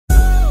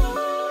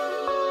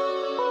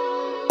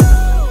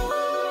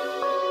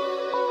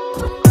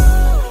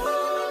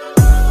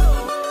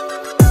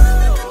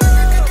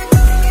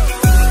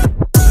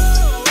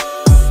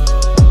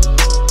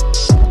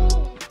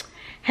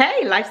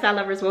lifestyle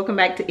lovers, welcome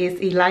back to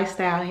It's E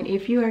Lifestyle, and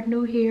if you are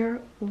new here,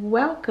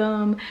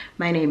 welcome.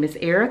 My name is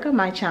Erica.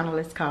 My channel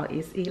is called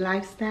It's E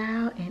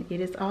Lifestyle, and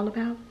it is all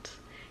about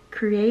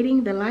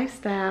creating the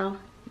lifestyle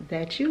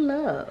that you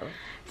love.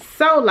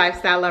 So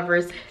lifestyle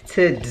lovers,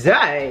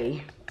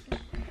 today,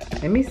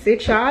 let me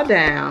sit y'all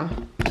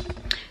down.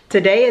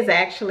 Today is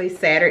actually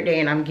Saturday,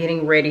 and I'm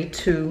getting ready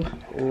to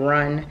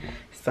run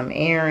some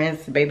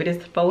errands. Baby,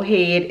 this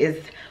forehead is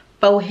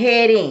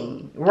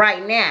foreheading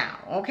right now,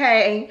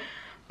 okay?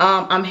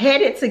 I'm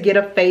headed to get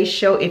a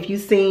facial. If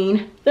you've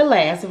seen the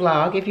last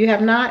vlog, if you have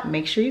not,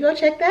 make sure you go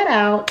check that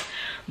out.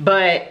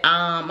 But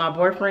my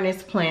boyfriend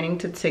is planning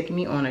to take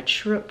me on a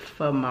trip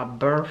for my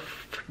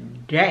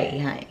birthday,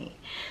 honey.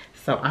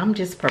 So I'm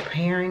just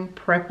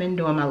prepping,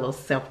 doing my little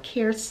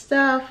self-care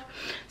stuff.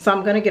 So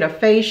I'm gonna get a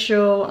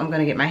facial. I'm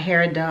gonna get my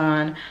hair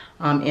done.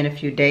 In a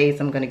few days,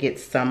 I'm gonna get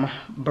some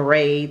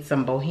braids,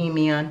 some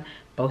Bohemian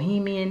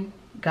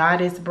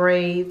Goddess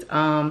braids.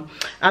 I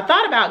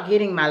thought about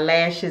getting my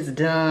lashes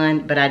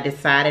done, but I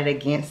decided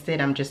against it.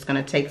 I'm just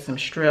gonna take some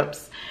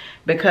strips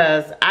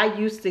because I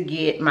used to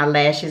get my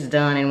lashes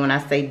done, and when I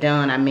say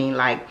done, I mean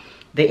like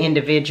the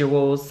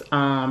individuals,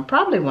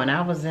 probably when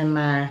I was in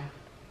my,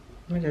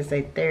 let me just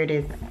say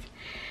 30s.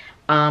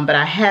 But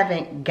I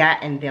haven't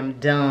gotten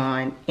them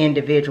done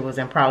individuals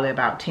in probably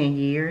about 10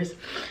 years.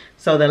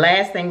 So the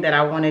last thing that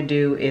I want to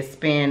do is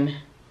spend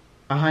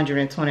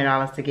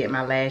 $120 to get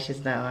my lashes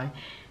done.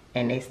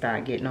 And they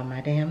start getting on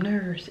my damn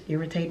nerves,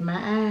 irritating my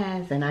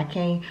eyes, and I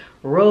can't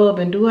rub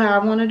and do how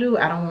I want to do.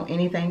 I don't want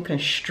anything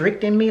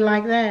constricting me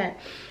like that.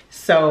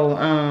 So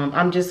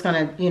I'm just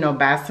gonna, you know,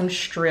 buy some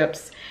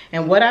strips.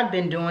 And what I've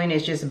been doing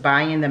is just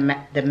buying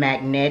the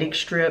magnetic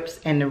strips,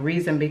 and the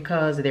reason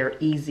because they're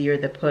easier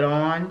to put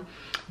on.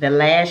 The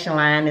lash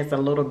line is a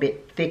little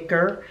bit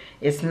thicker.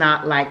 It's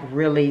not like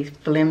really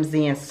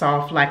flimsy and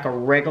soft like a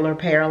regular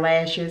pair of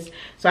lashes.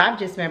 So I've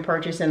just been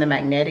purchasing the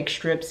magnetic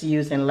strips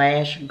using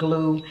lash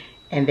glue,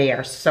 and they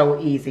are so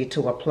easy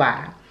to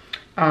apply.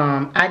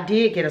 I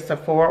did get a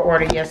Sephora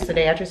order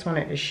yesterday. I just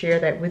wanted to share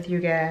that with you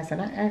guys,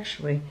 and I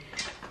actually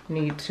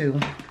need to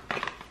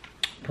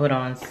put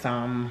on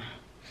some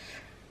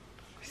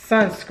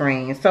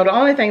sunscreen. So the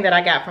only thing that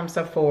I got from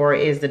Sephora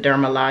is the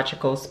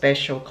Dermalogica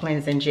Special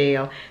Cleansing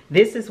Gel.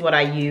 This is what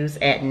I use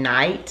at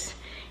night.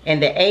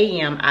 And the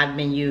AM, I've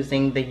been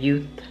using the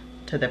Youth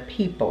to the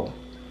People.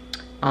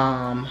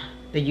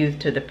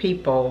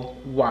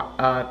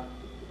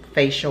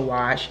 Facial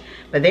wash,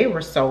 but they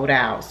were sold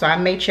out. So I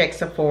may check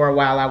Sephora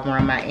while I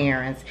run my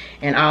errands.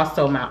 And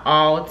also my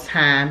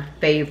all-time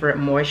favorite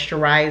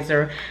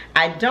moisturizer.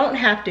 I don't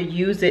have to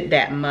use it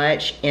that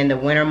much in the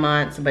winter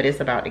months, but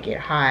it's about to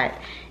get hot.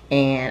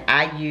 And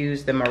I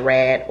use the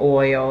Murad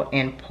oil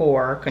and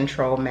pore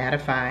control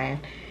mattifying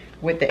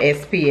with the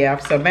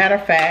SPF. So matter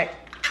of fact,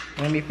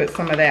 let me put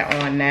some of that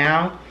on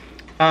now.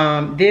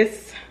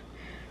 This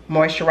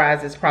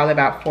moisturizer is probably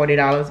about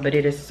 $40, but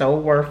it is so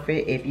worth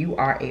it if you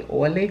are a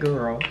oily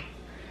girl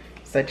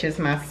such as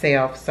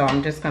myself. So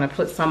I'm just gonna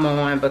put some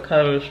on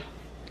because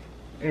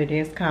it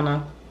is kind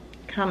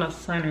of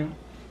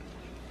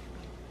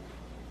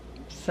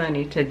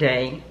sunny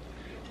today.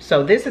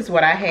 So this is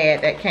what I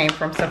had that came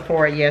from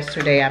Sephora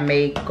yesterday. I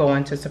may go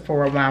into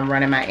Sephora while I'm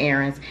running my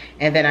errands.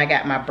 And then I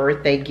got my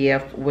birthday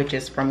gift, which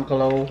is from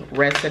Glow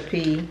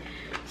Recipe.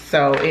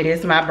 So it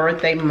is my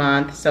birthday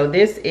month. So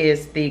this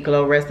is the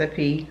Glow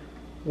Recipe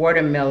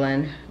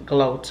Watermelon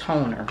Glow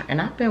Toner.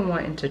 And I've been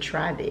wanting to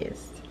try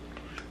this.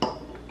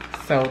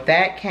 So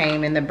that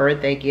came in the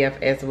birthday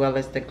gift, as well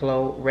as the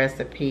Glow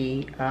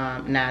Recipe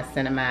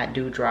Niacinamide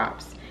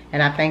Dewdrops.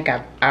 And I think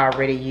I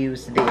already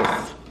used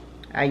this.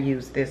 I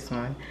used this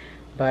one,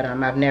 but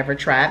I've never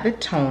tried the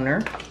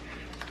toner,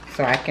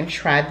 so I can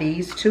try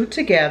these two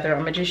together. I'm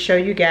gonna just show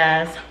you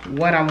guys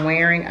what I'm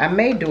wearing. I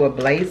may do a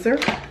blazer.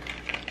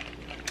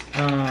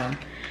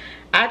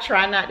 I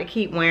try not to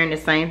keep wearing the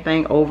same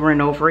thing over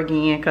and over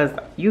again, because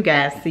you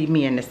guys see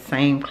me in the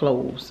same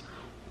clothes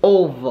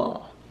over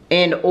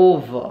and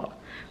over,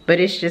 but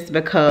it's just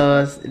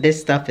because this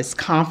stuff is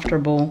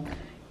comfortable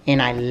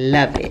and I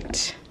love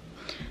it.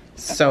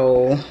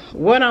 So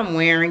what I'm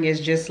wearing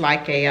is just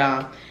like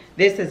a,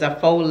 this is a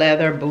faux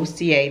leather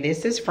bustier.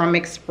 This is from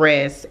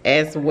Express,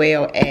 as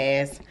well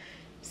as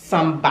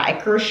some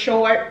biker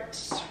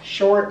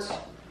shorts,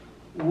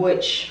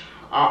 which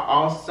are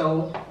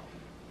also,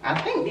 I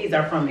think these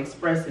are from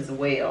Express as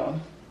well.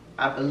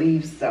 I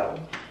believe so.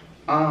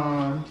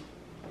 And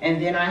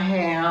then I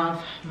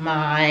have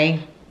my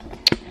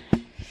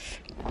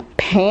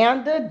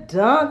Panda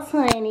Dunks,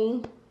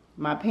 honey.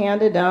 My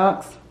Panda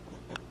Dunks.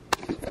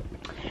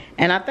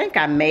 And I think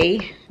I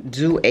may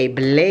do a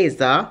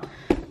blazer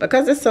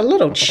because it's a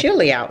little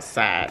chilly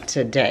outside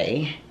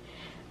today.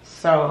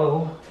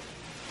 So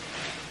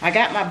I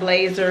got my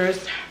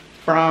blazers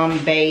from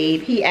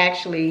Babe. He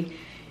actually,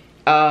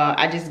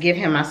 I just give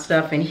him my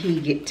stuff and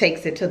he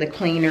takes it to the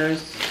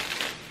cleaners.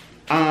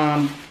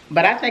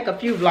 But I think a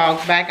few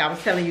vlogs back, I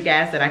was telling you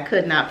guys that I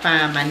could not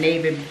find my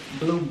navy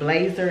blue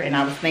blazer, and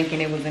I was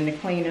thinking it was in the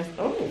cleaners.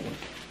 Oh,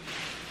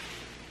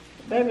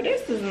 Baby,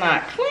 this is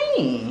not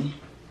clean.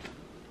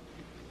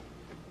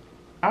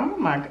 Oh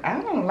my,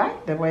 I don't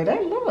like the way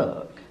they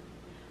look.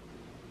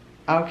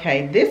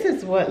 Okay, this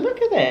is what, look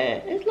at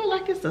that. It looks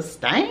like it's a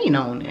stain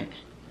on it.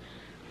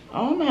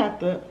 I'm gonna have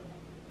to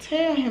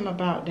tell him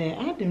about that.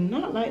 I do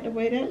not like the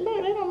way that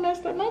look. They don't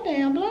mess up my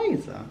damn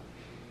blazer.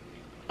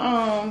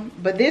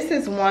 But this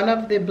is one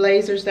of the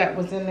blazers that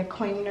was in the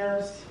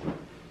cleaners.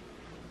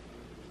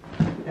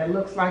 That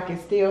looks like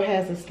it still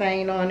has a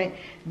stain on it.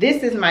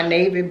 This is my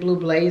navy blue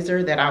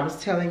blazer that I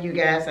was telling you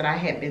guys that I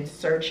had been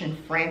searching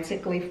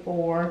frantically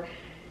for.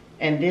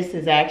 And this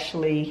is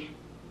actually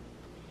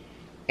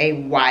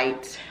a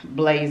white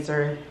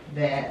blazer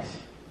that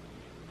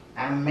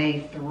I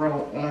may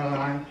throw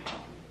on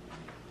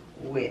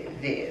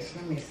with this.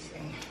 Let me see.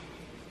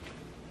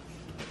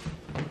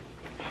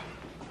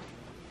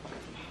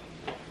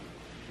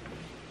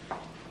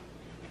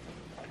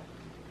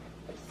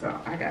 So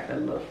I got to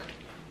look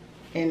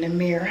in the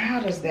mirror. How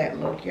does that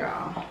look,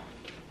 y'all?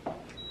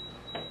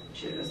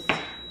 Just,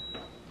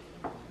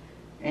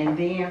 and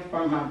then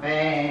for my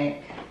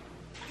bag,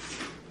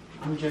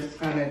 I'm just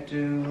gonna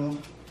do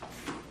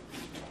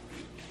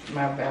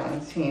my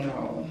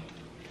Valentino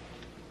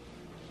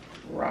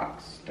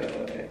rock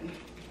stud.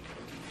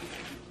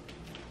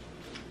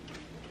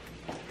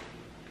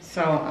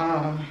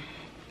 So,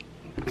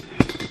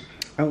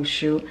 oh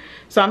shoot.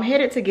 So I'm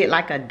headed to get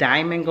like a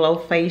diamond glow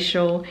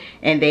facial,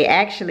 and they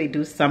actually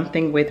do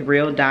something with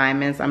real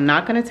diamonds. I'm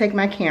not gonna take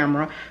my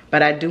camera,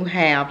 but I do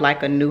have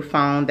like a new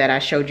phone that I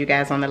showed you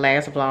guys on the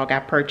last vlog. I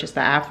purchased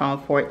the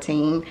iPhone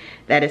 14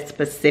 that is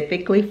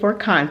specifically for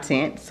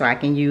content, so I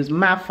can use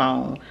my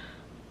phone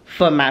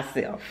for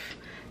myself.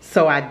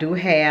 So I do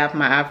have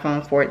my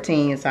iPhone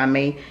 14, so I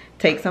may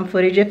take some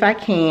footage if I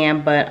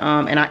can, but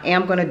and I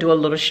am gonna do a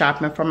little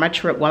shopping for my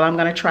trip. Well, I'm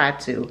gonna try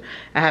to.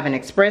 I have an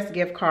Express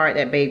gift card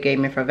that babe gave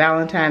me for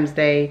Valentine's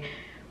Day.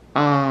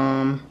 So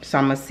I'm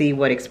gonna see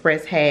what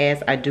Express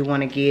has. I do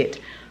wanna get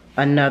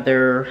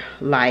another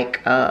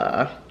like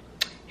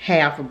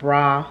half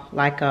bra,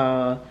 like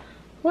a,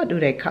 what do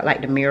they call,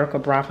 like the miracle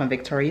bra from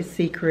Victoria's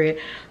Secret.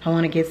 I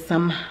want to get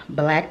some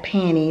black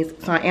panties.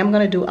 So I am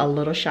going to do a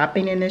little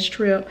shopping in this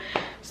trip.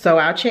 So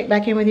I'll check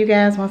back in with you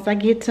guys once I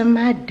get to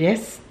my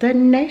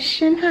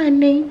destination,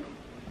 honey.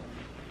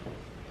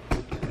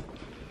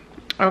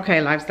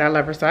 Okay, lifestyle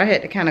lovers. So I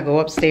had to kind of go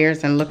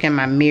upstairs and look in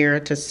my mirror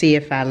to see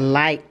if I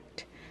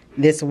liked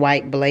this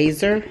white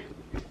blazer.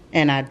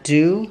 And I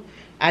do.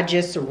 I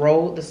just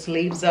rolled the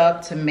sleeves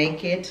up to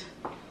make it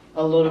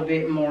a little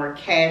bit more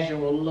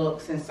casual look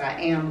since I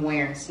am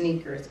wearing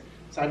sneakers.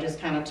 So I just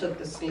kind of took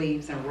the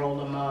sleeves and rolled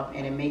them up,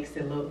 and it makes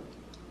it look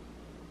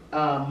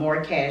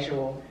more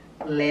casual,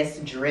 less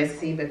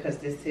dressy, because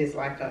this is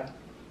like a,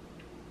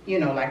 you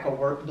know, like a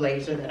work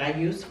blazer that I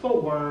use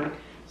for work.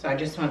 So I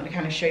just wanted to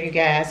kind of show you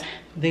guys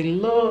the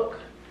look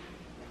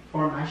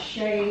for my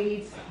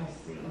shades. Let's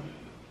see.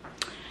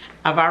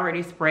 I've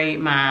already sprayed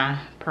my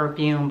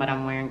perfume, but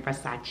I'm wearing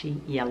Versace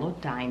Yellow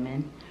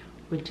Diamond,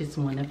 which is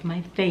one of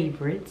my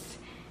favorites.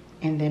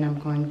 And then I'm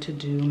going to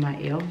do my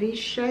LV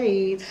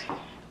shades.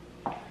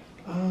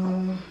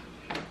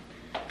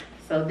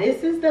 So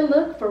this is the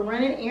look for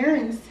running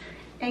errands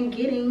and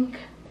getting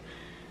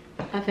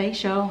a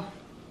facial.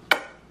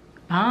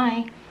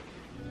 Bye.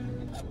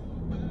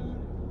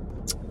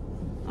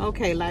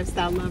 Okay,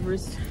 lifestyle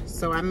lovers.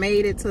 So I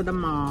made it to the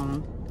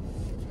mall.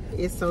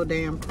 It's so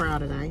damn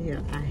crowded out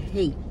here. I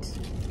hate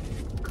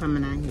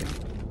coming out here,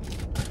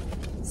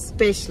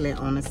 especially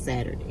on a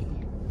Saturday.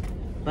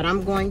 But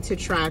I'm going to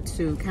try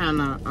to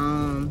kind of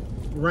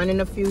run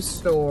in a few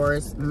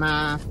stores.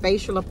 My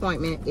facial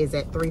appointment is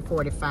at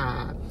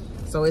 3:45,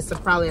 so it's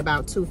probably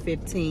about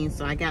 2:15.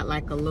 So I got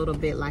like a little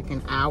bit, like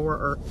an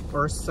hour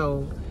or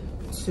so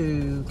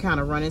to kind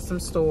of run in some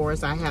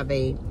stores. I have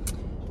a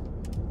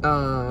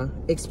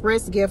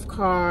Express gift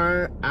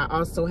card. I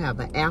also have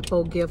an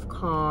Apple gift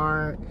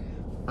card.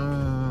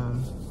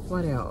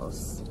 What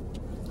else?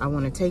 I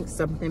want to take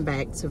something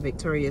back to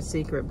Victoria's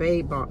Secret.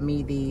 Babe bought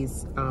me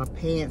these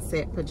pants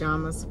set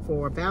pajamas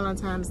for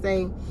Valentine's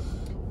Day,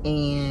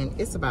 and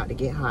it's about to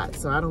get hot,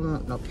 so I don't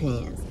want no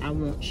pants. I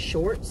want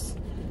shorts,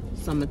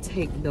 so I'm gonna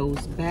take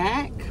those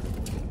back.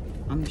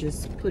 I'm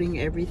just putting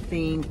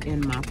everything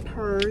in my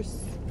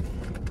purse.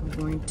 I'm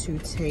going to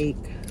take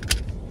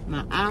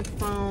my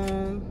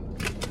iPhone,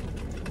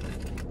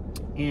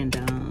 and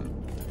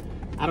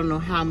I don't know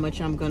how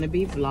much I'm gonna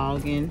be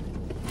vlogging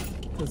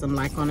because I'm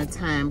like on a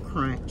time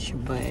crunch,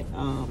 but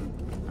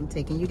I'm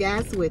taking you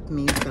guys with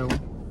me, so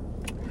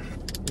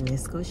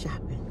let's go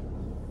shopping.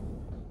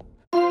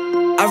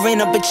 I ran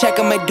up a check,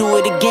 I might do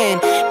it again.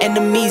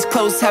 Enemies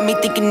close, have me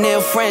thinking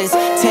they're friends.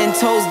 10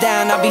 toes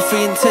down, I'll be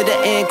free until the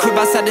end. Crib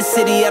outside the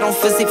city, I don't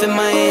feel safe in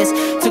my hands.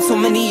 Took so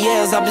many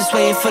years, I've been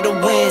waiting for the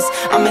wins.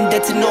 I'm in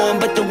debt to no one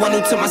but the one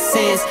who took my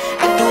sins.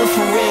 I do it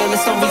for real,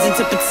 there's no reason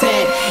to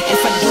pretend. If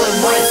I do it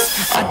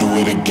once, I'll do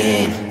it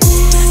again.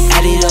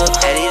 Add it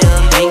up,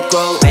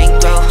 bankroll,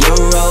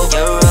 euro,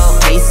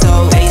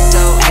 peso, add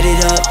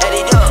it up,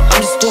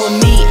 I'm just doing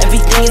me,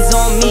 everything is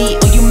on me,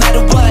 oh you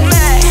matter what.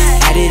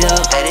 Add it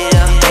up,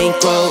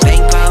 bankroll,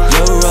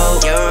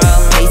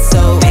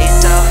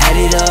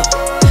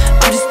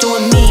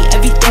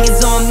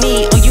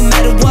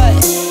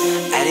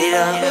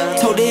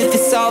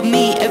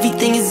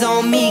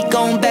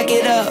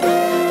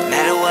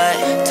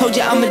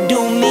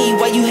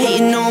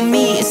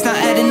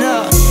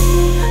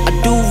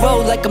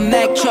 like a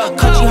Mack truck.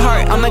 Country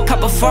heart, I might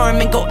cop a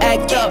farm and go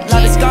act up.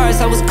 Lot of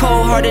scars, I was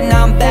cold-hearted,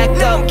 now I'm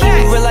backed up. Keep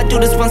it real, I do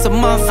this once a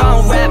month, I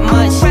don't rap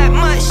much.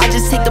 I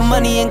just take the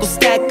money and go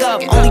stack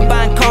up. Only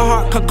buying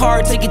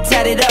car till you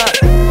tatted up.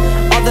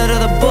 All that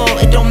other bull,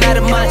 it don't matter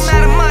much.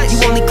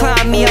 You only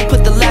climb me, I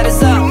put the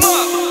ladders up.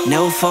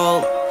 No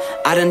fault,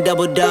 I done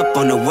doubled up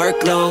on the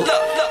workload.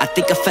 I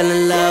think I fell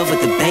in love with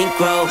the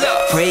bankroll.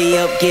 Pray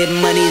up, get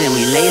money, then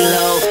we lay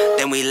low.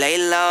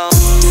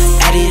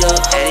 Add it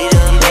up,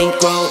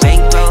 bankroll,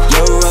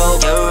 euro,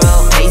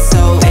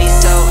 peso,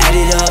 add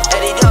it up.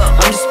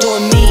 I'm just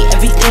doing me,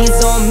 everything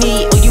is on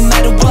me. Oh, you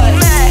matter what?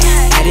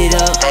 Add it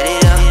up,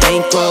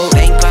 bankroll,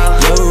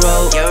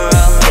 euro,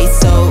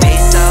 peso,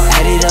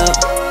 add it up.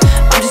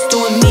 I'm just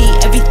doing me,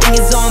 everything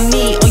is on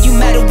me. Oh, you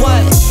matter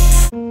what?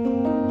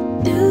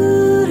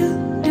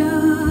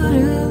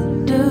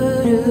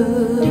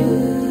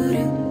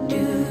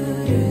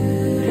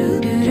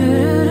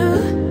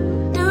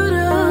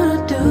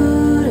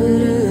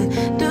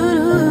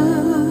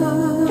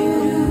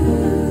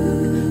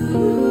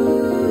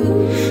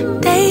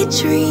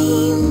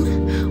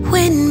 Dream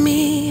with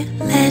me,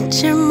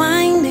 let your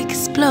mind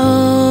explore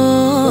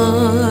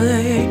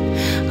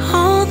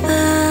all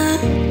the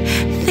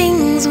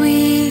things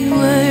we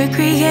were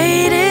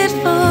created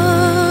for.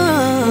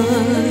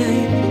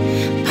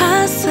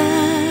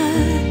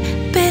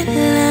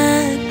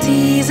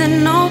 Possibilities,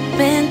 an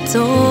open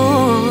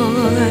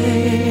door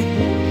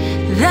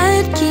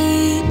that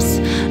keeps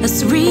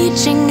us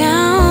reaching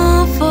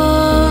out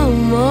for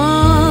more.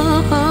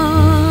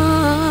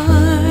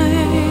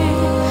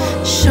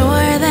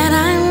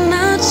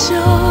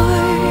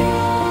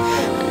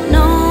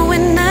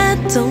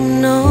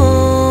 Don't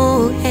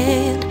know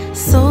it,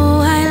 so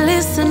I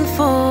listen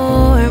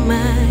for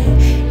my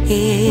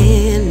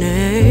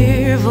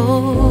inner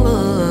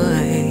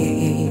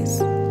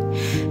voice.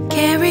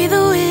 Carry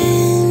the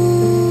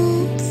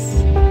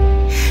winds,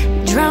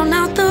 drown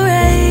out the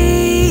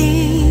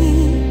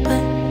rain,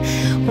 but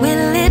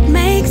will it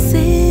make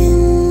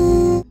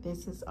sense?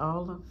 This is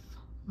all of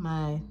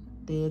my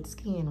dead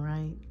skin,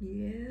 right?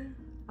 Yeah.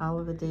 All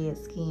of the dead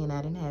skin.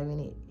 I didn't have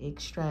any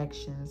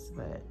extractions,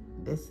 but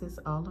this is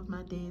all of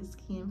my dead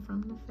skin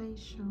from the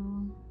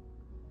facial.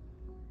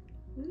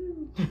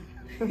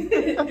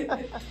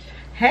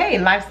 Hey,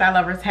 lifestyle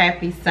lovers,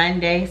 happy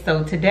Sunday.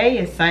 So today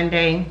is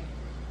Sunday.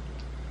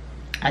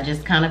 I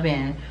just kind of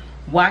been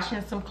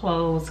washing some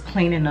clothes,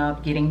 cleaning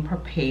up, getting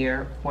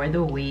prepared for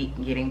the week,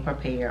 getting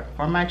prepared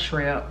for my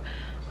trip.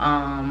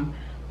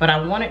 But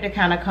I wanted to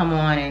kind of come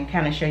on and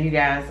kind of show you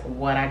guys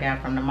what I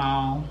got from the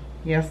mall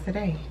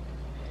yesterday.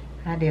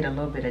 I did a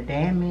little bit of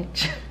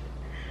damage.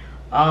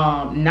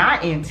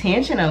 Not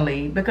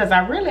intentionally, because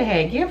I really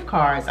had gift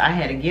cards. I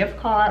had a gift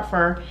card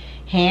for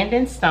Hand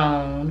and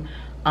Stone,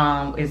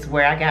 is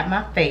where I got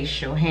my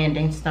facial, Hand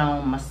and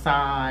Stone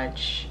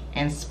massage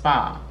and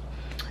spa.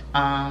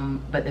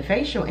 But the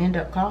facial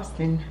ended up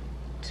costing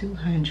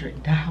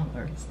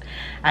 $200.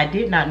 I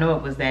did not know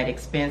it was that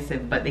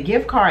expensive, but the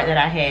gift card that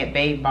I had,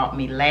 Babe bought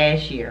me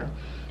last year,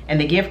 and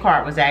the gift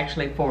card was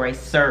actually for a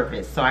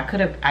service. So I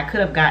could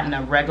have gotten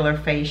a regular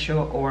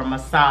facial or a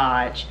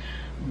massage,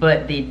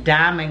 but the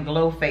Diamond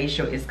Glow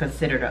facial is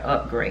considered an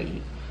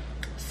upgrade.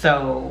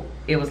 So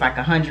it was like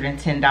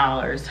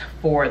 $110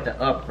 for the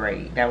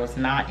upgrade. That was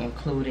not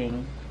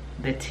including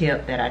the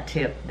tip that I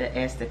tipped the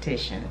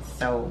esthetician.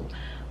 So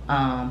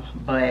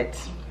but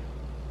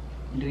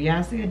do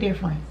y'all see a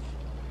difference?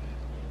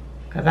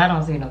 Because I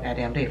don't see no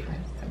goddamn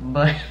difference.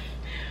 But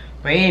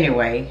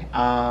anyway,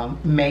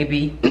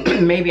 maybe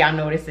maybe I'll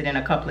notice it in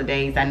a couple of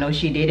days. I know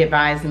she did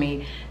advise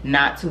me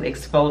not to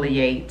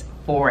exfoliate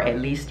for at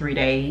least 3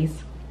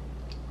 days.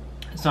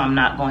 So I'm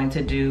not going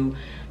to do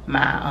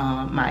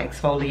my my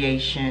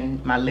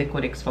exfoliation, my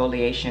liquid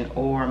exfoliation,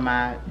 or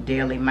my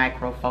daily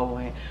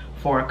microfoliant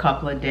for a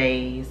couple of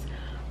days.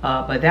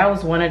 But that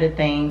was one of the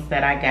things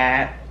that I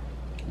got,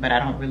 but I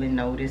don't really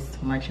notice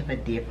much of a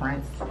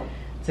difference,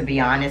 to be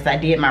honest. I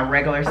did my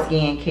regular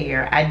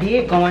skincare. I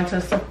did go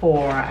into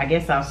Sephora. I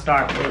guess I'll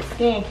start with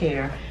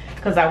skincare,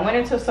 because I went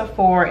into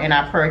Sephora and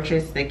I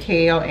purchased the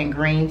kale and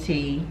green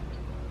tea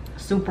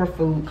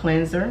superfood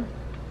cleanser.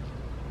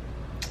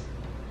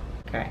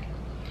 Okay,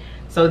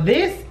 so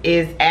this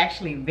is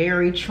actually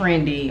very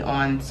trendy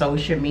on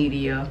social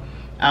media,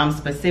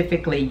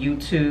 specifically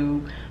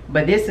YouTube.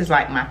 But this is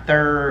like my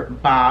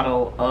 3rd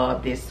bottle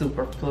of this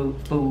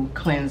superfood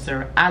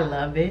cleanser. I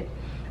love it.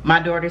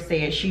 My daughter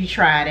said she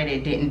tried it.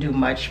 It didn't do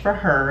much for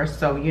her.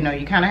 So, you know,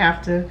 you kind of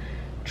have to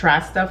try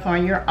stuff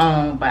on your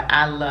own. But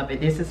I love it.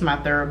 This is my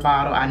 3rd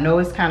bottle. I know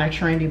it's kind of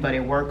trendy, but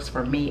it works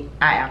for me.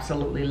 I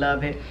absolutely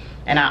love it.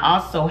 And I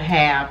also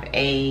have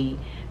a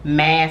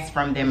mask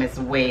from them as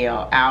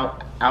well.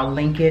 I'll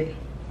link it.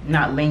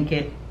 Not link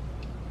it,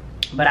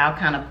 but I'll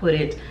kind of put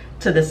it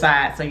to the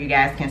side so you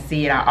guys can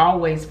see it. I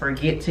always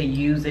forget to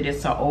use it.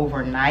 It's an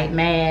overnight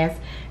mask.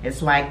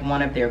 It's like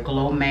one of their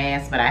glow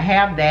masks, but I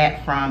have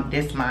that from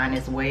this line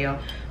as well.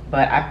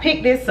 But I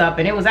picked this up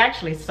and it was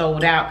actually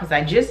sold out because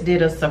I just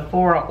did a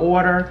Sephora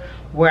order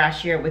where I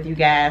shared with you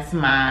guys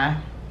my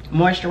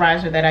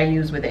moisturizer that I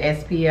use with the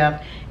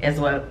SPF, as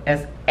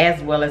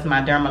well as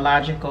my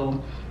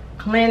Dermalogica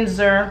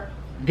cleanser.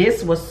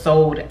 This was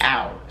sold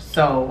out,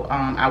 so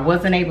I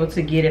wasn't able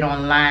to get it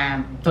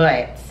online,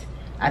 but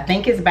I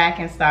think it's back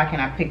in stock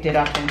and I picked it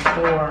up in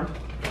store.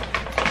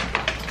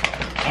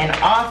 And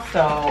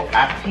also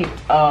I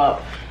picked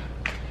up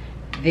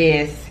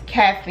this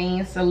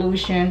caffeine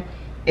solution.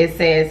 It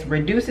says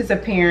reduces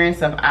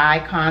appearance of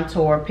eye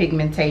contour,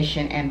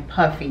 pigmentation, and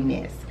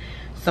puffiness.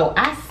 So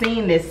I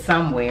seen this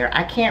somewhere.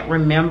 I can't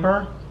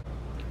remember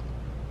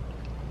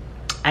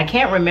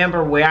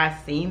where I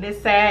seen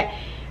this at.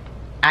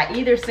 I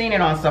either seen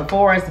it on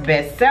Sephora's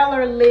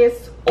bestseller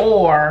list,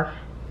 or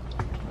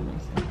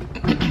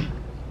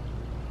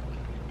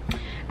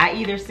I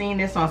either seen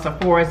this on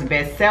Sephora's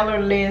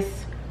bestseller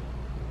list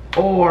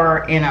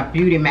or in a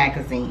beauty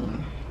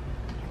magazine.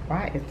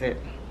 Why is it,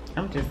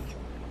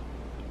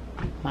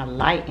 my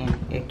lighting,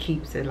 it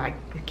keeps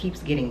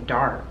getting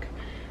dark.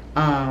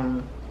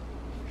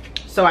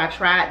 So I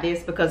tried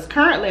this because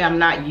currently I'm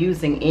not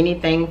using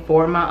anything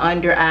for my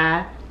under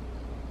eye.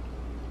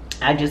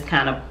 I just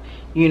kind of,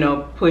 you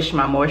know, push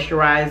my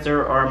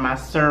moisturizer or my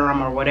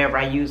serum or whatever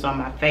I use on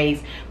my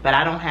face, but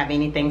I don't have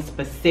anything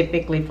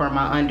specifically for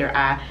my under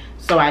eye.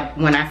 So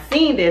when I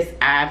seen this,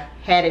 I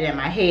had it in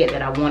my head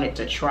that I wanted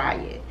to try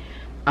it.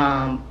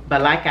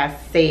 But like I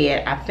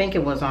said, I think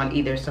it was on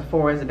either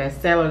Sephora's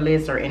bestseller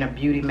list or in a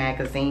beauty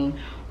magazine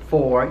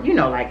for, you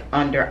know, like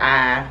under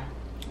eye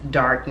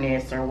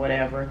darkness or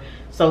whatever.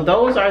 So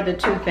those are the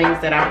two things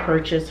that I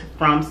purchased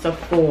from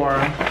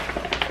Sephora.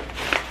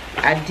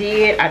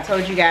 I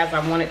told you guys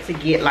I wanted to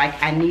get,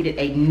 like, I needed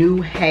a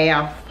new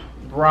half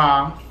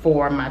bra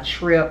for my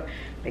trip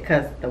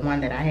because the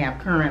one that I have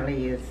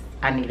currently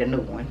I need a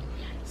new one.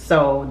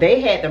 So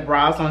they had the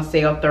bras on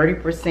sale,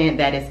 30%.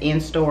 That is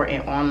in store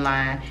and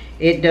online.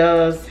 It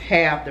does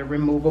have the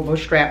removable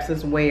straps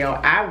as well.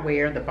 I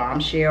wear the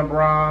bombshell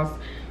bras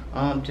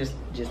just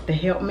to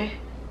help me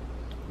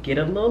get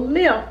a little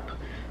lift.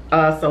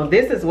 So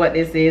this is what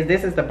this is.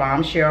 This is the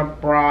bombshell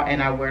bra,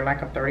 and I wear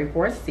like a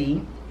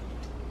 34C.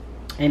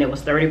 And it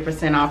was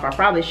 30% off. I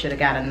probably should have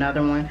got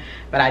another one,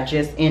 but I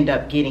just end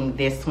up getting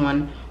this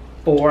one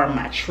for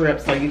my trip.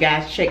 So you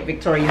guys check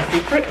Victoria's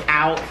Secret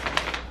out.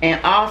 And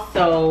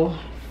also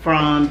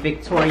from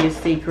Victoria's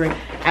Secret,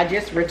 I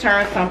just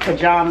returned some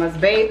pajamas.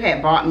 Babe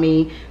had bought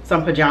me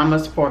some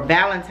pajamas for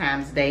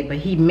Valentine's Day, but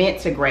he meant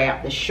to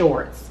grab the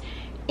shorts,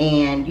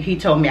 and he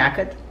told me I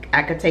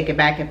could take it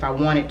back if I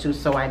wanted to,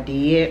 so I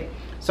did.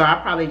 So I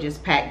probably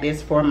just packed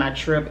this for my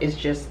trip. It's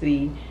just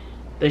the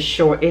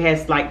short. It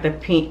has like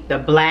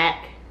the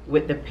black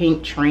with the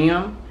pink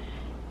trim,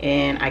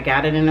 and I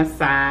got it in a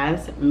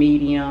size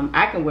medium.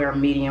 I can wear a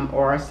medium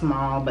or a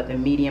small, but the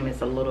medium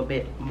is a little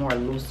bit more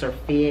looser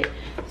fit,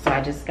 so I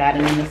just got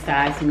it in the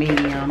size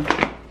medium.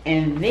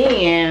 And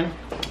then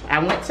I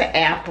went to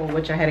Apple,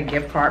 which I had a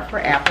gift card for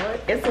Apple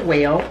as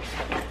well.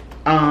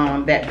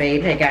 That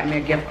Babe had got me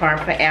a gift card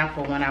for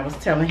Apple when I was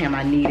telling him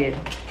I needed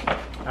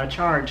a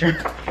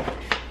charger.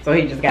 So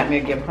he just got me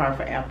a gift card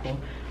for Apple.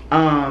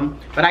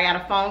 But I got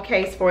a phone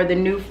case for the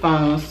new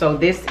phone. So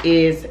this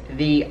is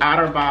the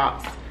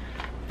OtterBox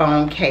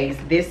phone case.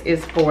 This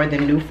is for the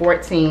new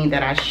 14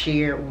 that I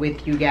shared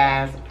with you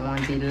guys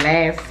on the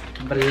last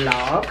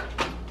vlog.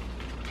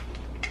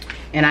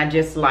 And I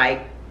just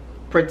like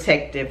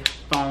protective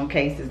phone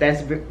cases.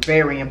 That's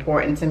very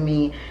important to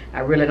me. I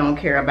really don't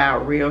care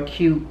about real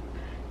cute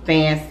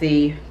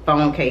fancy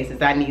phone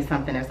cases. I need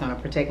something that's going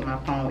to protect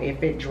my phone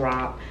if it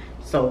drops.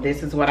 So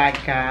this is what I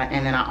got.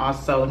 And then I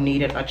also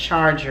needed a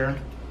charger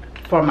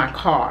for my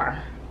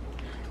car.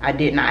 I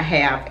did not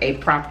have a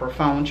proper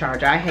phone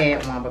charger. I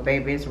had one, but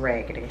baby, it's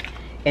raggedy,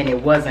 and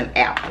it wasn't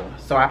Apple.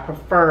 So I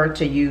prefer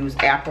to use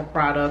Apple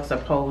products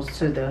opposed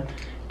to the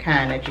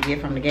kind that you get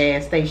from the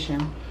gas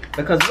station,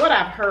 because what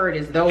I've heard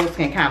is those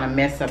can kind of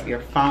mess up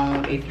your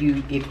phone if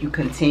you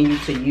continue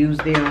to use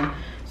them.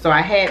 So I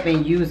had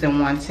been using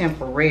one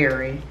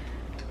temporary,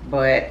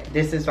 but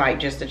this is like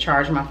just to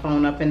charge my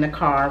phone up in the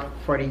car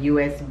for the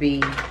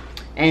USB.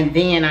 And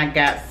then I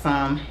got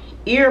some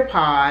ear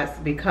pods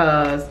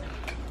because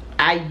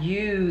I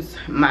use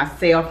my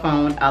cell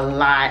phone a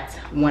lot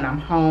when I'm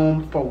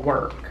home for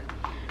work.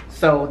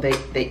 So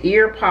the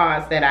ear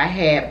pods that I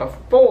had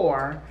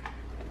before,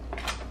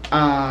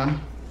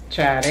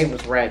 child, they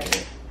was raggedy.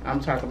 I'm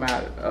talking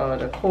about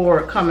the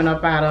cord coming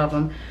up out of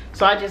them.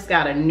 So I just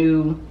got a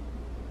new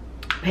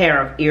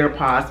pair of ear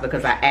pods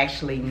because I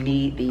actually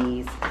need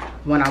these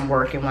when I'm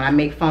working. When I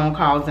make phone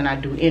calls and I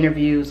do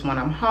interviews when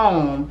I'm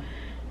home,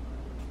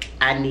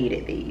 I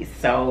needed these.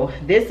 So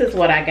this is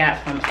what I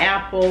got from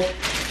Apple.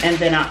 And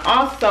then I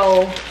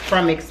also,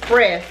 from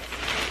Express,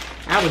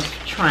 I was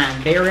trying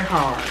very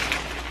hard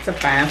to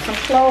find some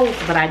clothes,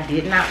 but I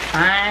did not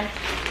find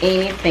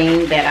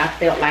anything that I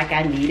felt like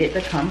I needed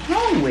to come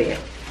home with,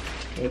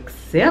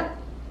 except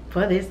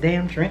for this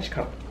damn trench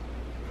coat.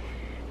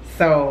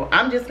 So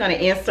I'm just gonna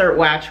insert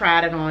where I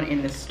tried it on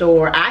in the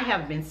store. I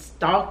have been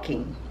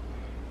stalking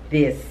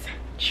this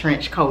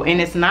trench coat,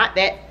 and it's not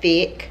that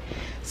thick.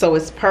 So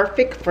it's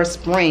perfect for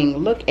spring.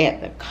 Look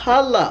at the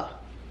color.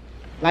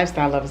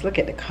 Lifestyle lovers, look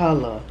at the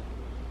color.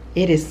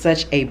 It is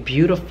such a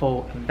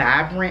beautiful,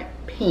 vibrant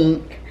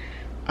pink.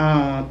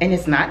 And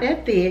it's not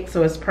that thick,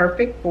 so it's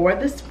perfect for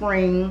the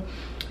spring.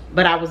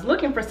 But I was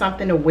looking for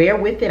something to wear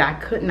with it. I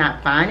could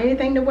not find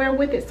anything to wear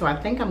with it, so I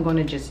think I'm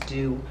gonna just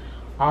do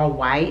all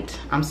white.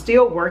 I'm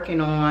still working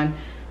on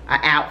an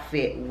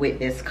outfit with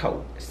this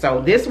coat.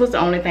 So this was the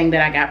only thing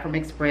that I got from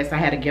Express. I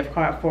had a gift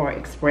card for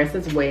Express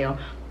as well.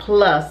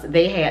 Plus,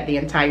 they had the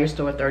entire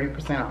store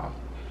 30% off.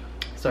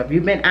 So if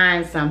you've been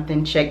eyeing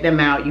something, check them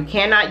out. You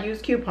cannot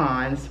use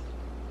coupons,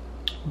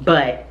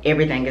 but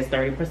everything is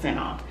 30%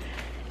 off.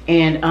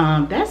 And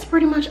that's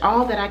pretty much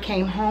all that I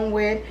came home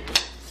with.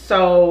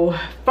 So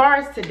far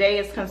as today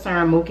is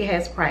concerned, Mookie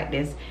has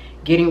practice,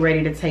 getting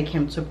ready to take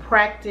him to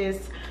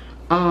practice.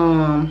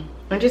 I'm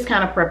just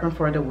kind of prepping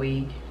for the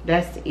week.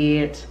 That's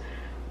it.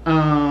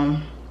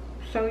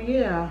 So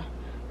yeah,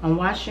 I'm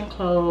washing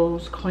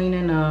clothes,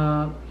 cleaning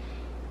up.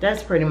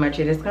 That's pretty much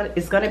it.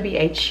 It's gonna be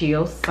a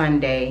chill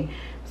Sunday,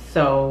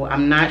 so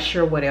I'm not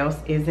sure what else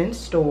is in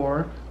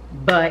store.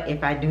 But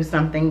if I do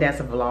something that's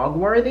vlog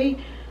worthy,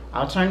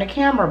 I'll turn the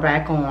camera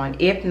back on.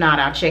 If not,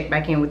 I'll check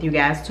back in with you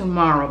guys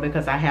tomorrow,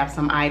 because I have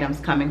some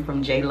items coming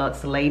from J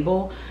Lux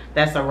Label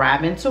that's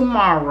arriving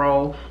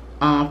tomorrow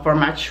for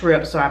my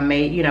trip. So I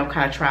may, you know,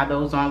 kind of try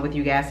those on with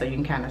you guys so you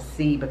can kind of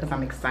see, because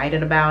I'm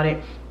excited about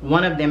it.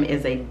 One of them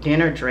is a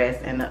dinner dress,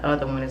 and the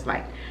other one is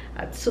like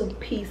a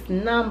 2-piece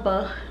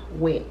number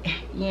with,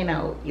 you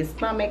know, your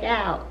stomach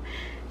out.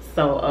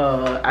 So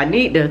I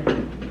need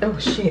to, oh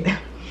shit,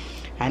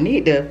 I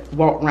need to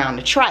walk around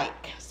the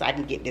trike so I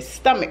can get this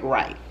stomach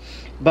right.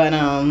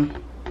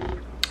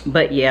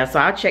 But yeah, so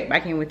I'll check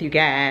back in with you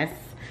guys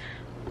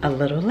a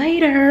little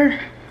later.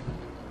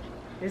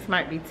 This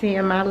might be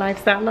TMI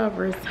Lifestyle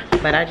Lovers,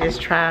 but I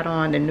just tried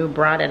on the new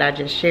bra that I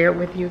just shared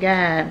with you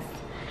guys.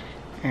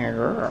 And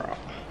girl,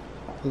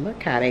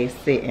 look how they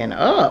sitting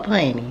up,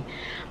 honey.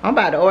 I'm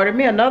about to order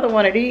me another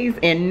one of these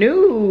in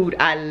nude.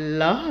 I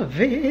love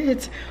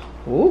it.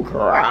 Ooh,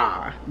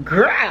 girl,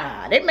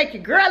 girl, they make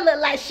your girl look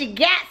like she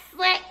got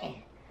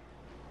something.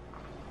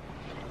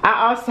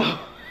 I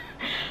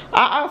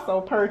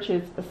also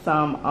purchased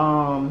some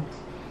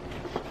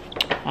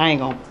I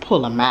ain't gonna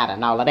pull them out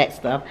and all of that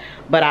stuff,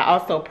 but I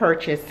also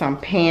purchased some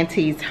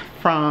panties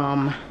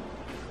from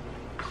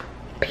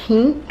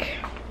Pink.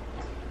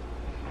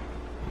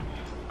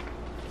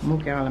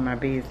 Move y'all in my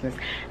business.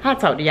 I'll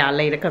talk to y'all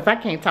later, because I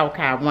can't talk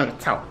how I want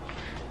to talk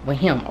with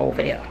him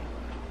over there.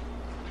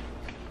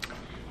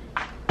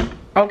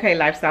 Okay,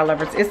 lifestyle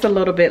lovers, it's a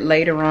little bit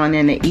later on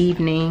in the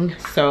evening,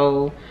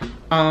 so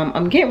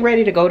I'm getting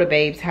ready to go to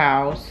Babe's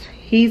house.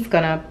 He's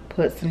gonna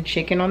put some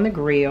chicken on the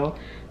grill,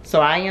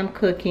 so I am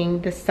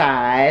cooking the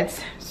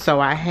sides.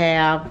 So I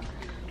have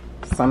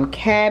some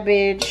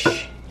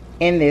cabbage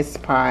in this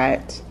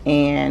pot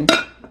and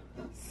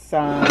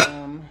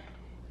some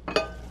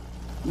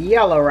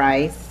yellow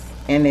rice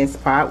in this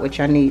pot, which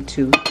I need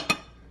to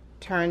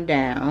turn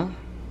down.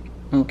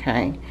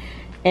 Okay,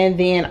 and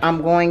then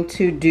I'm going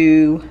to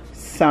do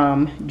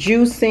some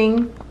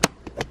juicing.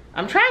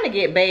 I'm trying to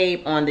get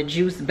Babe on the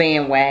juice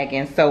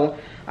bandwagon, so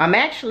I'm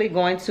actually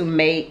going to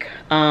make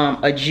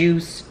a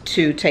juice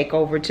to take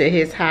over to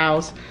his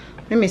house.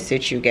 Let me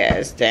sit you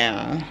guys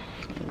down.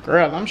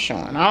 Girl, I'm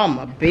showing all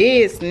my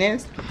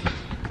business.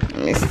 Let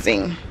me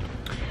see.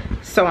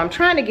 So I'm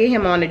trying to get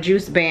him on the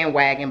juice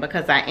bandwagon,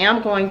 because I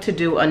am going to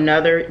do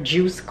another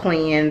juice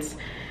cleanse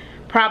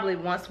probably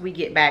once we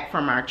get back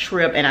from our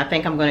trip, and I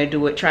think I'm going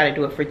to try to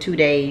do it for 2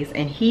 days.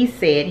 And he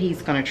said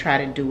he's going to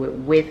try to do it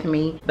with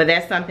me, but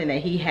that's something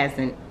that he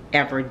hasn't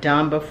ever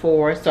done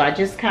before. So I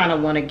just kind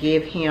of want to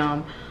give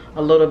him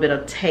a little bit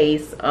of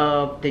taste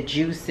of the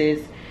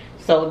juices.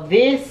 So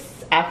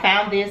this, I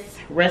found this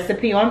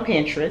recipe on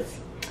Pinterest,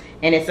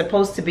 and it's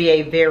supposed to be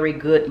a very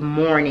good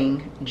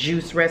morning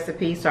juice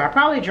recipe. So I'll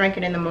probably drink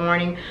it in the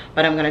morning,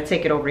 but I'm going to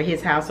take it over to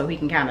his house so he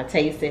can kind of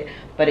taste it.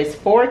 But it's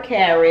 4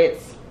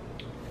 carrots,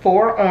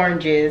 4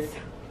 oranges,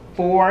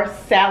 4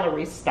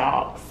 celery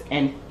stalks,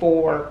 and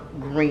 4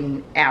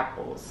 green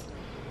apples.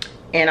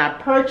 And I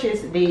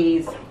purchased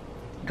these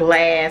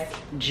glass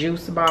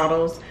juice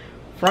bottles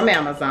from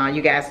Amazon.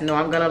 You guys know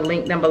I'm gonna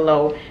link them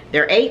below.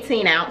 They're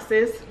 18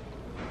 ounces.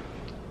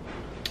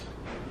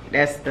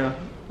 That's the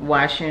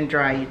wash and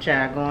dry, you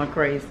child going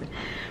crazy.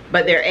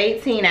 But they're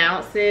 18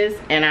 ounces.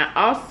 And I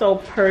also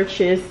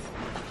purchased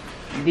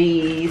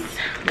these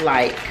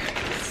like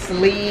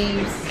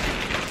sleeves.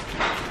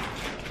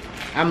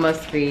 I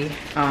must be,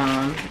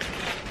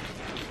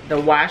 the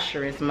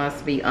washer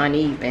must be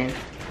uneven.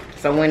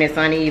 So when it's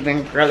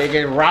uneven, girl, it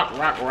just rock,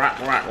 rock, rock,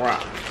 rock,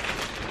 rock.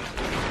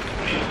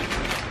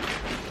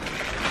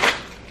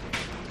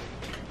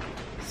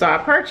 So I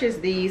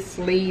purchased these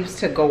sleeves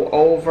to go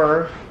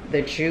over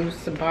the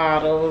juice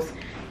bottles.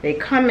 They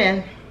come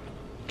in,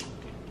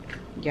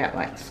 you got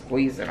like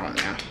squeeze it on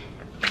there.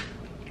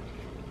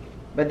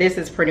 But this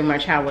is pretty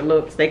much how it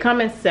looks. They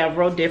come in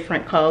several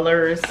different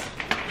colors.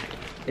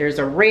 There's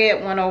a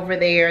red one over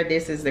there.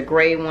 This is the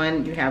gray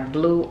one. You have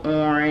blue,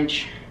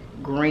 orange,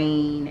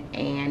 green,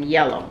 and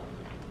yellow.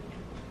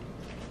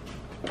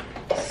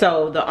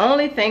 So the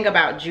only thing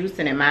about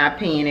juicing, in my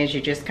opinion, is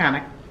you just kind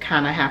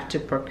of have to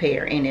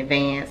prepare in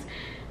advance.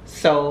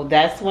 So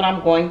that's what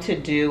I'm going to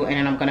do, and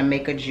then I'm going to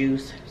make a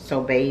juice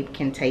so babe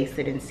can taste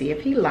it and see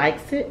if he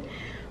likes it.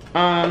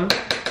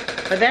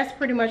 But that's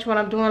pretty much what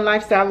I'm doing,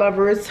 lifestyle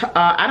lovers.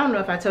 I don't know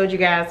if I told you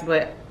guys,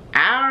 but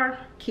our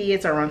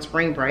kids are on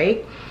spring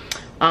break.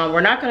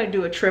 We're not going to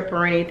do a trip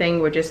or anything.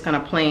 We're just going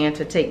to plan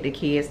to take the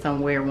kids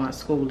somewhere once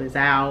school is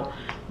out.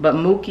 But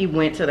Mookie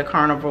went to the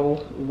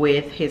carnival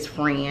with his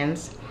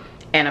friends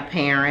and a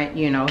parent.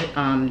 You know,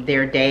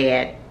 their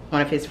dad,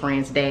 one of his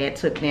friends' dad,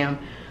 took them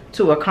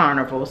to a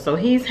carnival. So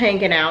he's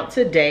hanging out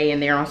today,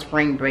 and they're on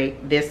spring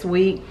break this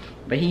week.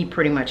 But he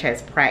pretty much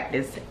has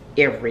practice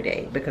every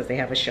day because they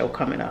have a show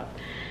coming up.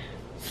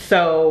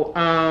 So,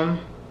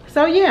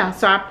 yeah.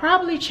 So I'll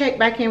probably check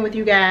back in with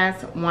you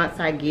guys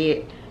once I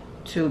get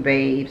to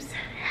babe's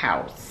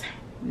house.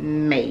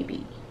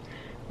 Maybe.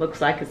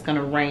 Looks like it's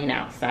gonna rain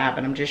outside,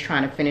 but I'm just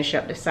trying to finish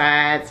up the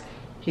sides.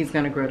 He's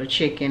gonna grill the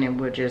chicken, and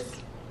we'll just,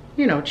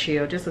 you know,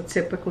 chill. Just a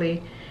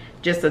typical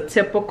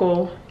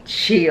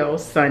chill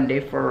Sunday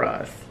for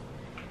us.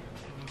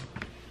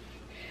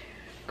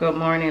 Good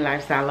morning,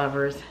 lifestyle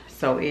lovers.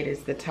 So it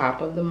is the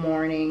top of the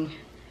morning.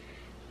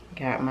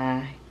 Got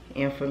my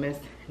infamous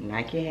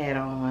Nike hat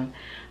on.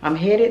 I'm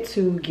headed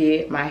to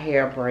get my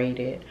hair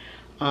braided.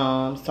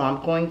 So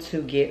I'm going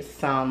to get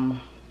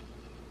some,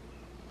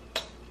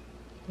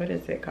 what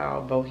is it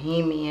called?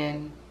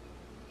 Bohemian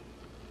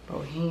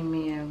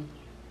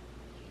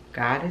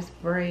Goddess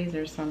braids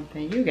or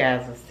something. You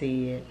guys will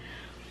see it.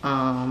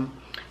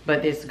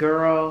 But this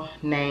girl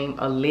named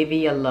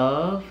Olivia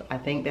Love, I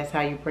think that's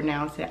how you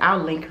pronounce it. I'll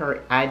link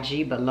her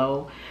IG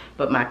below.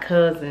 But my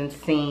cousin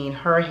seen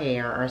her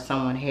hair, or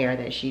someone's hair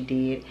that she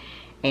did,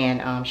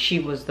 and she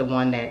was the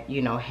one that,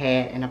 you know,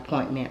 had an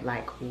appointment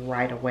like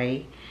right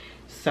away.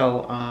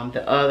 So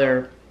the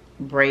other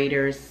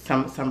braiders,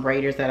 some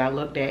braiders that I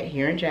looked at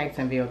here in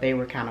Jacksonville, they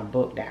were kind of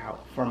booked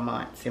out for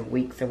months and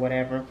weeks or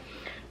whatever.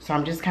 So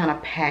I'm just kind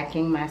of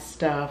packing my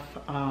stuff.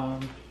 I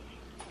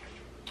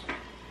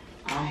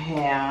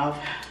have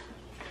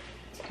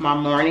my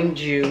morning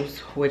juice,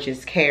 which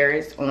is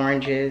carrots,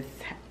 oranges,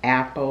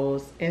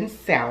 apples, and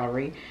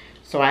celery.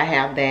 So I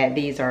have that.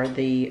 These are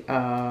the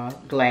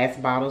glass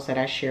bottles that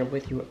I shared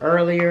with you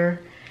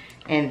earlier.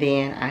 And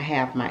then I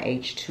have my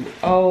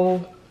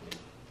H2O.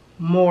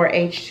 More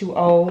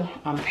H2O.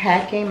 I'm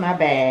packing my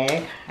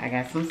bag. I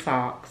got some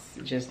socks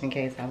just in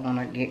case I want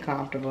to get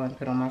comfortable and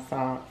put on my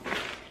socks.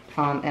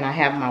 And I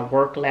have my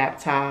work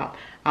laptop.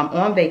 I'm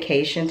on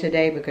vacation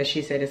today because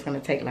she said it's going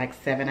to take like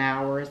 7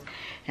 hours.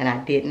 And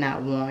I did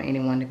not want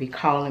anyone to be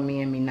calling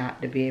me and me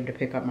not to be able to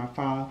pick up my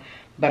phone.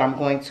 But I'm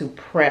going to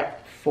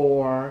prep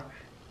for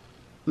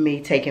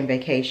me taking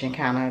vacation,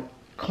 kind of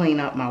clean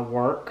up my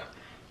work.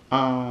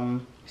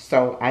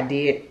 So I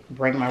did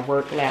bring my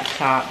work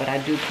laptop, but I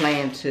do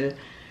plan to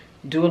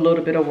do a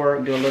little bit of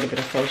work, do a little bit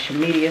of social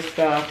media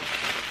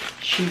stuff.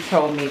 She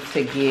told me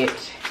to get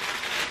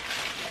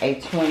a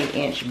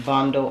 20-inch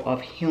bundle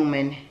of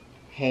human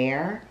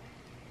hair.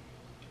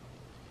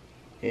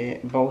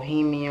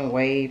 Bohemian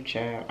wave,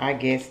 child. I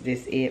guess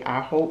this is it.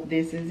 I hope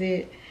this is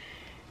it.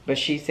 But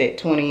she said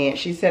 20-inch.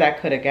 She said I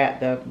could have got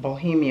the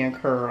Bohemian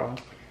curl.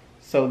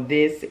 So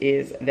this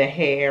is the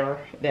hair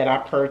that I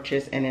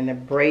purchased, and then the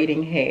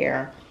braiding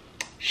hair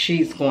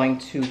she's going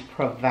to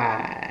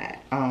provide.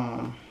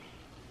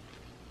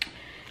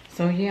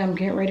 So yeah, I'm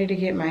getting ready to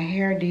get my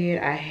hair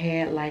did. I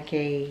had like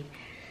a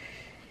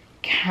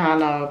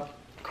kind of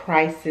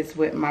crisis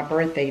with my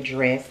birthday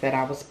dress that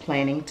I was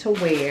planning to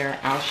wear.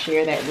 I'll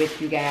share that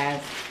with you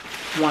guys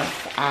once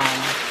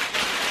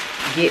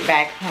I get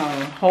back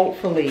home.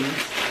 Hopefully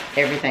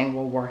everything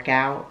will work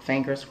out,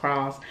 fingers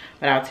crossed.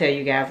 But I'll tell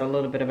you guys a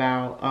little bit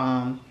about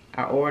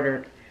I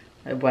ordered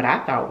what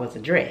I thought was a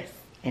dress,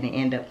 and it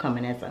ended up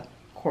coming as a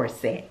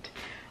corset.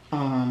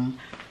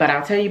 But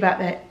I'll tell you about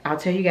that. I'll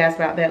tell you guys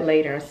about that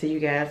later. I'll see you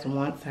guys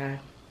once I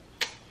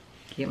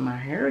get my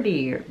hair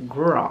did.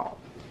 Girl,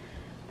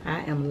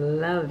 I am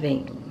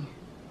loving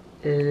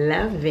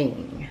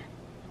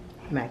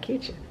my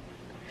kitchen.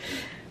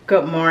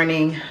 Good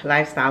morning,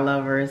 lifestyle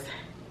lovers.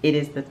 It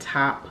is the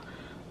top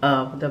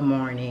of the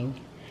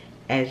morning.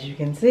 As you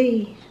can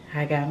see,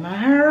 I got my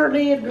hair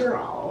did,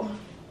 girl.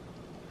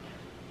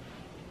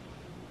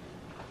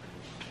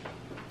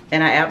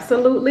 And I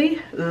absolutely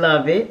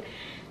love it.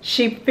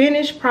 She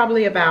finished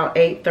probably about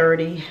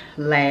 8:30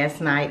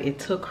 last night. It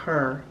took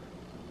her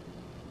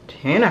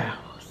 10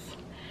 hours.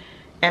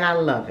 And I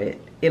love it.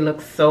 It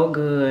looks so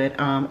good.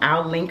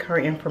 I'll link her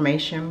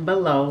information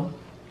below.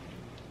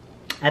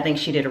 I think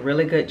she did a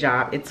really good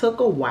job. It took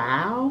a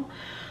while.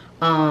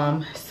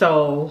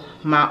 So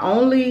my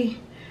only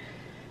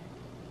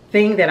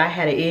thing that I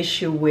had an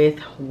issue with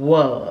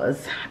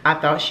was I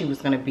thought she was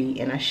going to be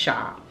in a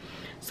shop.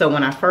 So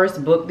when I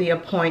first booked the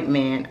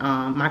appointment,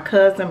 my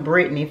cousin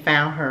Brittany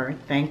found her.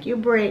 Thank you,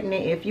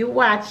 Brittany. If you're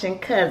watching,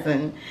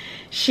 cousin,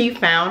 she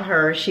found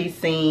her. She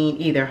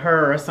seen either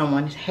her or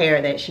someone's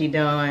hair that she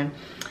done.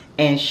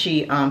 and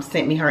she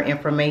sent me her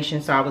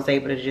information, so I was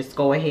able to just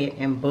go ahead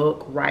and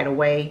book right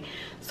away.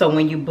 So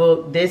when you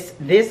book this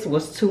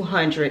was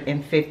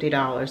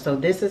 $250. So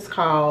this is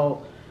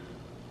called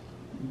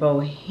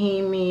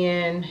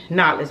Bohemian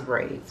Knotless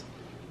Braids.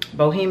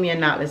 Bohemian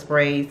Knotless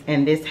Braids.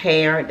 And this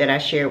hair that I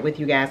shared with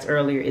you guys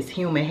earlier is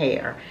human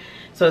hair.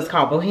 So it's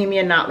called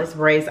Bohemian Knotless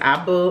Braids.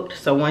 I booked.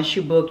 So once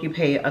you book, you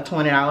pay a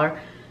 $20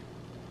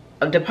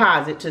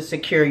 deposit to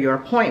secure your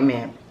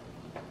appointment.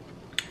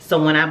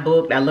 So when I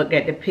booked, I looked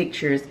at the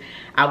pictures.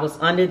 I was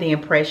under the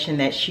impression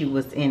that she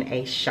was in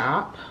a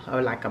shop,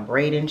 or like a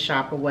braiding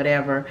shop or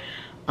whatever.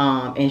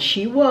 And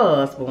she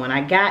was, but when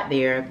I got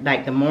there,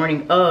 like the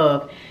morning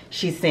of,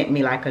 she sent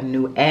me like a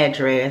new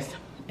address,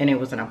 and it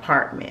was an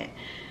apartment.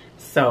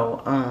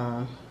 So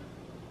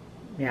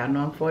yeah, I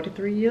know I'm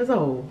 43 years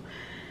old.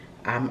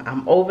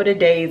 I'm over the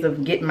days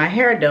of getting my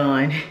hair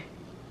done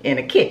in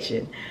a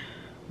kitchen.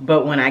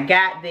 But when I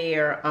got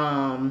there,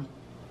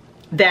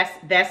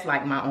 that's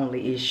like my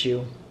only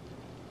issue,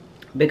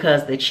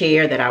 because the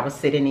chair that I was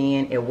sitting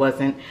in, it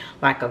wasn't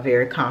like a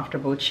very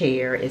comfortable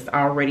chair. It's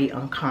already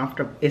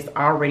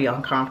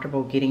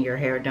uncomfortable getting your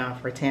hair done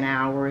for 10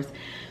 hours.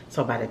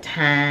 So by the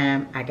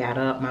time I got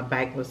up, my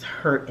back was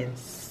hurting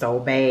so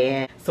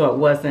bad. So it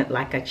wasn't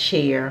like a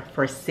chair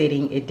for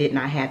sitting. It did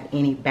not have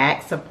any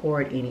back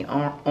support, any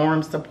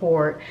arm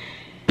support.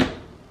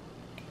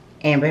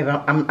 And baby,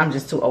 I'm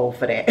just too old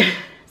for that.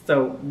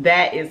 So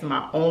that is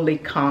my only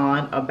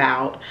con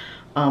about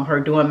her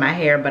doing my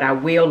hair. But I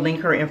will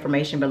link her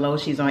information below.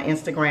 She's on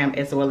Instagram,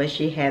 as well as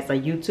she has a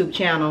YouTube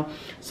channel.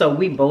 So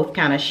we both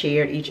kind of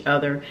shared each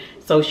other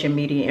social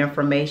media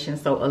information.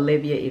 So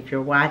Olivia, if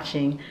you're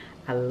watching,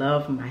 I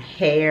love my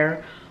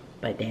hair,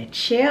 but that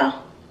chair,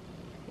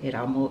 it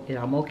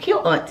almost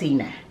killed Auntie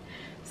now.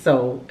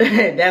 So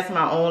that's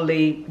my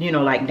only, you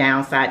know, like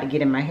downside to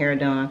getting my hair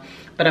done.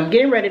 But I'm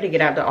getting ready to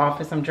get out the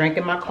office. I'm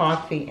drinking my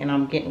coffee, and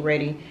I'm getting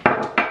ready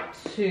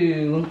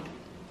to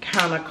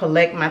kind of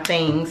collect my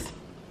things.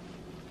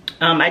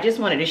 I just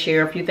wanted to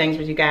share a few things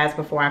with you guys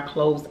before I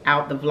close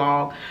out the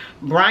vlog.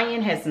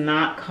 Brian has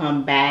not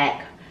come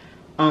back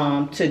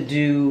to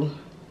do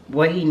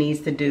what he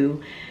needs to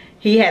do.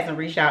 He hasn't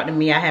reached out to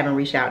me. I haven't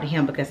reached out to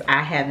him because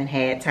I haven't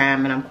had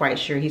time, and I'm quite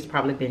sure he's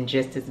probably been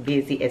just as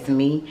busy as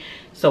me.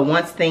 So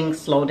once things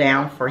slow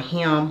down for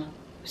him,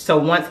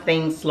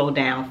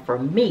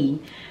 me,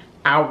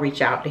 I'll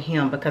reach out to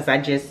him, because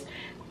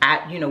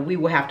you know, we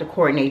will have to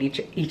coordinate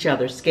each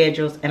other's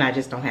schedules, and I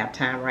just don't have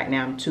time right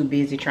now. I'm too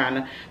busy trying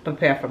to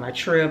prepare for my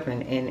trip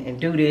and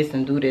do this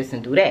and do this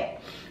and do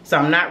that. So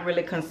I'm not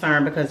really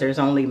concerned, because there's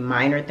only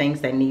minor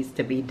things that needs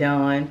to be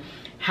done.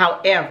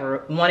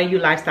 However, one of you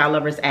lifestyle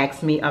lovers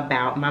asked me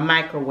about my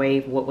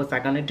microwave. What was I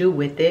going to do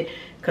with it?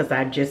 Because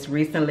I just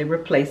recently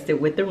replaced it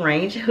with the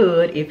range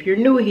hood. If you're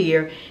new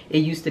here, it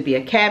used to be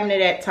a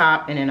cabinet at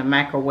top and then a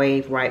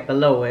microwave right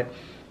below it.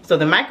 So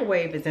the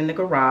microwave is in the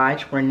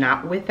garage. We're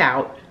not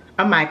without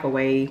a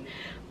microwave.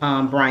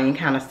 Brian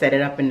kind of set it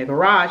up in the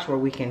garage where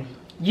we can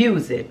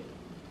use it,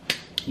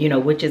 you know,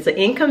 which is an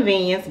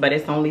inconvenience, but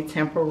it's only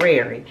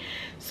temporary.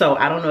 So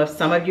I don't know if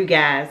some of you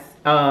guys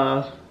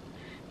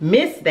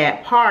missed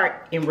that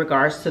part in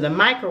regards to the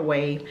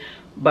microwave,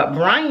 but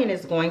Brian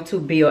is going to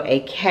build a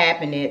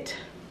cabinet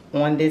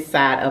on this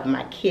side of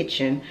my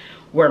kitchen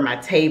where my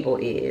table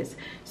is.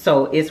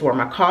 So it's where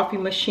my coffee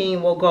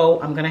machine will go.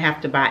 I'm gonna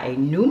have to buy a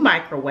new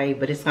microwave,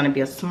 but it's gonna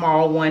be a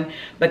small one,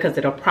 because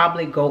it'll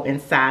probably go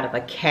inside of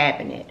a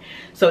cabinet.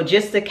 So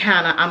just to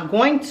I'm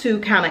going to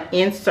kind of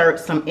insert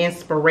some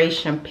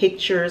inspiration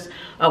pictures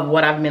of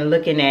what I've been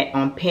looking at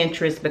on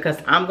Pinterest, because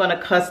I'm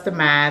gonna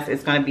customize.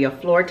 It's gonna be a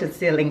floor to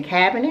ceiling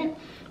cabinet,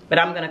 but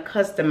I'm gonna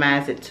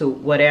customize it to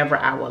whatever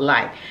I would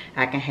like.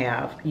 I can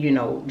have, you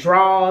know,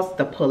 drawers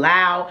to pull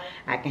out.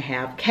 I can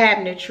have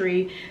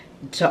cabinetry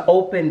to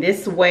open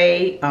this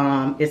way.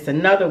 It's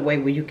another way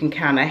where you can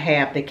kind of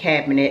have the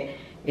cabinet,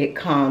 it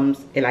comes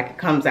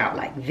out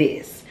like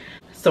this.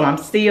 So I'm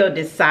still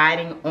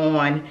deciding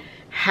on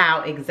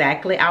how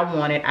exactly I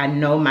want it. I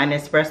know my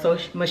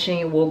Nespresso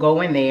machine will go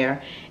in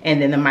there,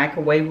 and then the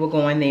microwave will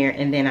go in there,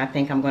 and then I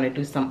think I'm going to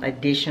do some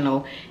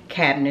additional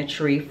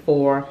cabinetry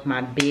for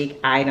my big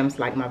items,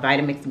 like my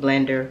Vitamix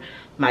blender,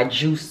 my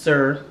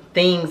juicer,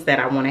 things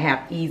that I want to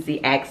have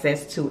easy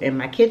access to in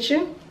my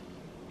kitchen.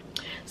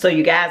 So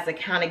you guys are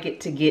kind of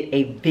get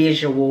a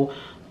visual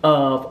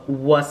of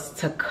what's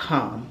to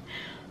come.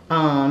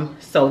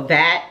 So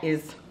that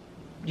is,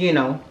 you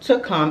know,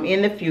 to come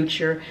in the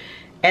future,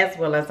 as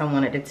well as I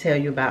wanted to tell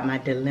you about my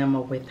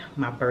dilemma with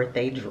my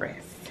birthday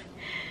dress.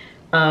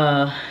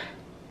 To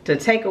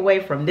take away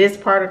from this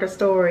part of the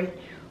story,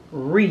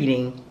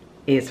 reading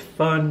is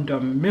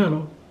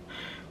fundamental,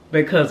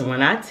 because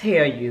when I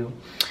tell you,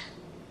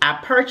 I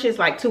purchased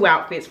like 2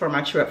 outfits for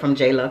my trip from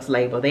J Lux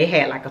Label. They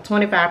had like a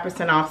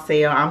 25% off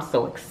sale. I'm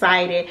so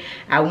excited.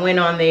 I went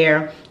on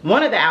there.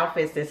 One of the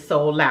outfits is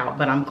sold out,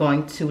 but I'm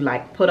going to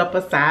like put up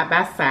a side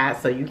by side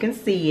so you can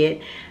see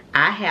it.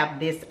 I have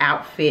this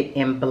outfit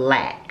in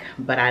black,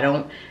 but I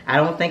don't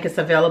think it's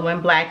available in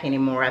black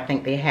anymore. I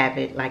think they have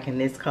it like in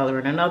this color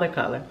and another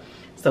color.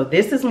 So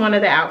this is one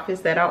of the outfits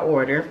that I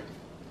ordered.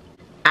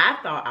 I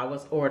thought I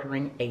was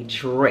ordering a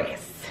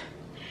dress.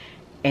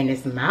 And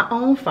it's my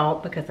own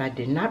fault because I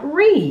did not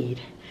read.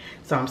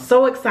 So I'm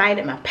so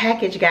excited. My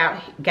package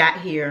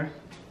got here.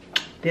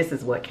 This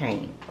is what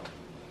came.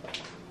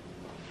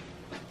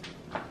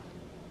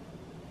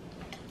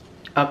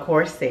 A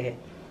corset.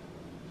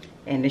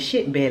 And the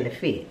shit barely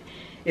fit.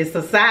 It's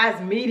a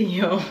size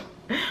medium.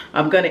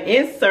 I'm gonna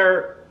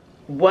insert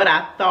what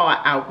I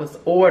thought I was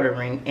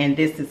ordering, and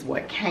this is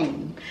what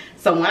came.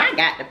 So when I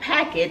got the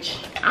package,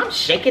 I'm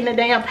shaking the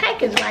damn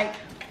package like,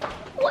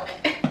 what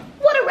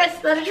the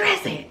rest of the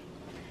dress at?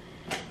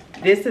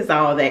 This is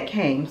all that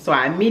came. So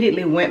I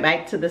immediately went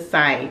back to the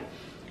site.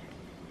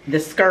 The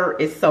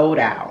skirt is sold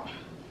out.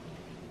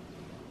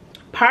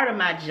 Part of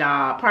my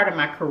job, part of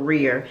my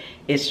career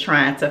is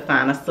trying to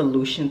find a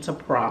solution to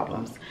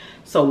problems.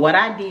 So what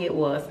I did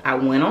was I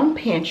went on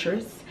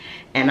Pinterest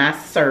and I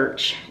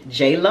searched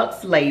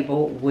J-Lux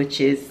label, which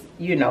is,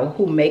 you know,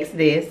 who makes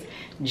this,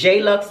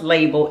 J-Lux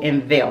label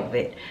in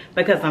velvet.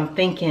 Because I'm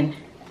thinking,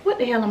 what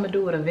the hell I'm gonna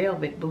do with a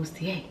velvet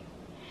bustier?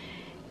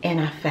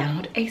 And I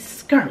found a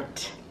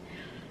skirt.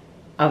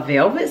 A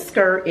velvet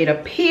skirt. It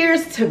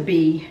appears to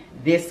be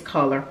this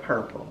color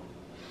purple.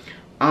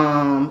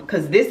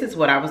 Because this is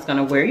what I was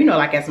gonna wear, you know,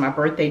 like as my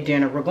birthday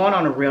dinner. We're going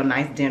on a real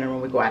nice dinner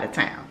when we go out of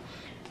town.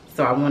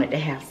 So I wanted to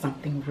have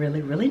something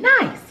really, really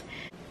nice.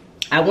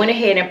 I went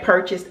ahead and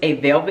purchased a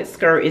velvet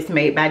skirt. It's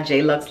made by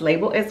J-Lux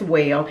label as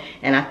well.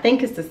 And I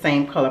think it's the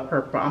same color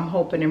purple. I'm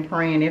hoping and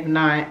praying. If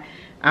not,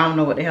 I don't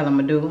know what the hell I'm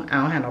gonna do.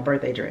 I don't have no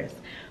birthday dress.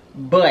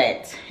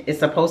 But it's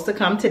supposed to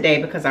come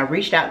today because I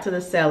reached out to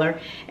the seller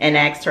and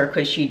asked her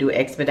could she do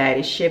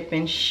expedited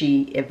shipping.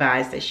 She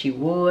advised that she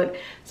would.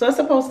 So it's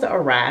supposed to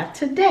arrive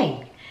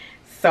today.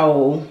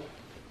 So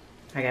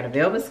I got a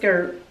velvet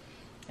skirt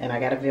and I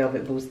got a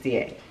velvet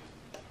bustier.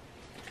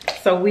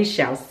 So we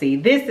shall see.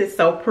 This is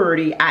so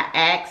pretty. I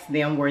asked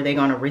them were they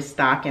gonna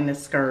restock in the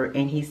skirt,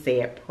 and he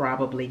said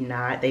probably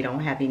not. They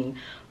don't have any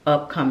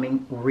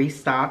upcoming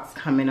restocks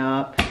coming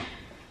up.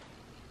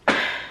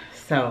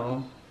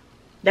 So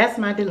that's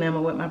my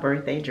dilemma with my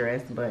birthday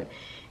dress, but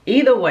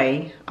either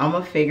way, I'm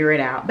gonna figure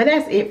it out. But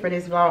that's it for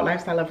this vlog,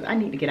 lifestyle lovers. I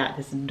need to get out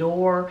this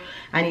door.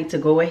 I need to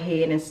go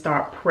ahead and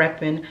start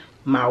prepping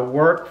my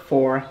work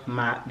for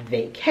my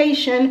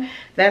vacation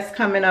that's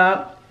coming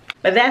up.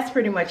 But that's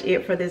pretty much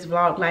it for this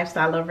vlog,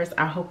 lifestyle lovers.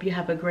 I hope you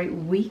have a great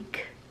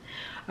week,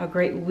 a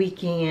great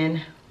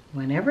weekend,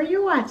 whenever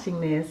you're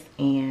watching this,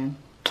 and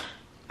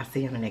I'll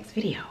see you in the next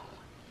video.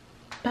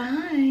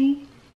 Bye.